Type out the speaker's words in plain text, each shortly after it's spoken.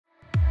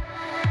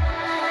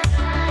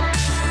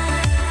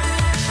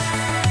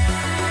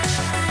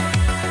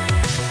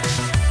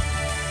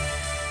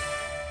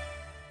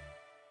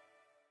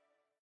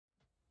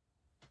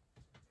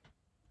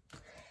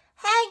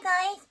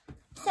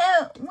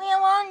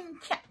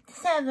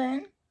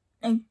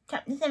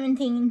chapter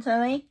 17,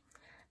 sorry.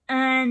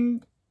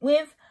 And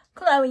with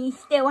Chloe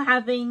still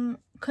having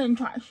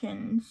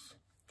contractions,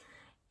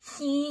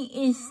 she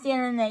is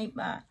still a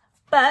neighbour.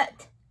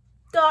 But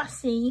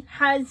Darcey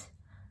has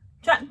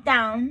tracked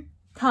down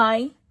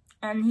Ty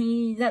and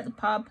he's at the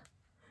pub.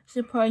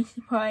 Surprise,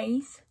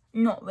 surprise.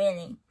 Not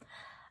really.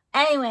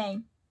 Anyway,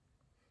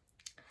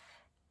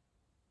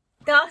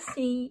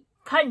 Darcey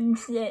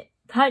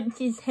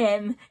punches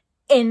him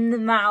in the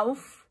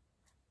mouth,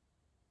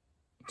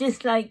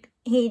 just like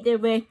he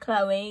did with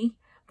Chloe,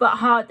 but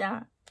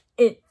harder.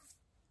 It's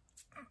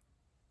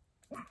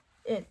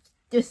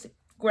just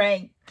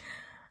great.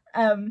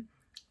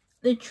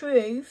 The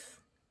truth,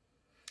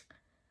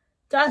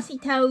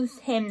 Darcey tells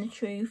him the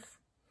truth,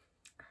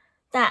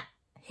 that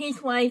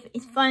his wife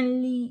is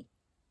finally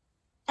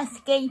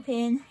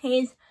escaping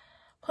his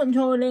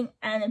controlling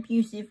and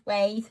abusive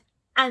ways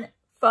and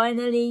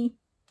finally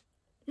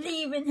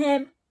leaving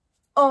him.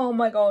 Oh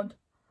my god.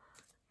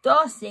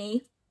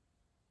 Darcey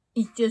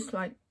is just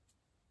like,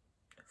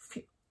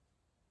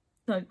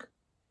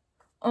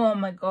 oh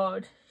my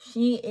god.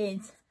 She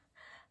is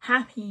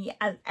happy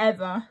as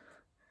ever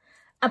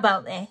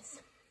about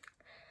this.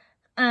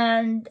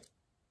 And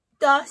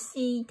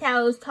Darcey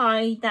tells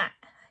Ty that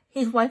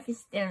his wife is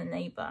still a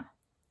neighbour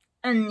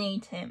and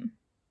needs him.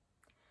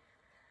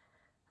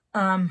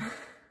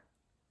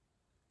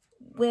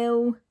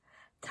 Will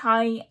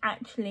Ty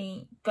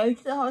actually go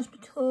to the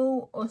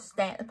hospital or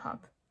stay at the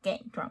pub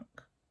getting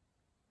drunk?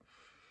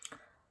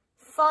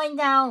 Find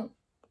out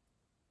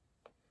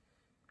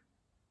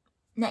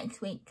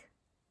next week.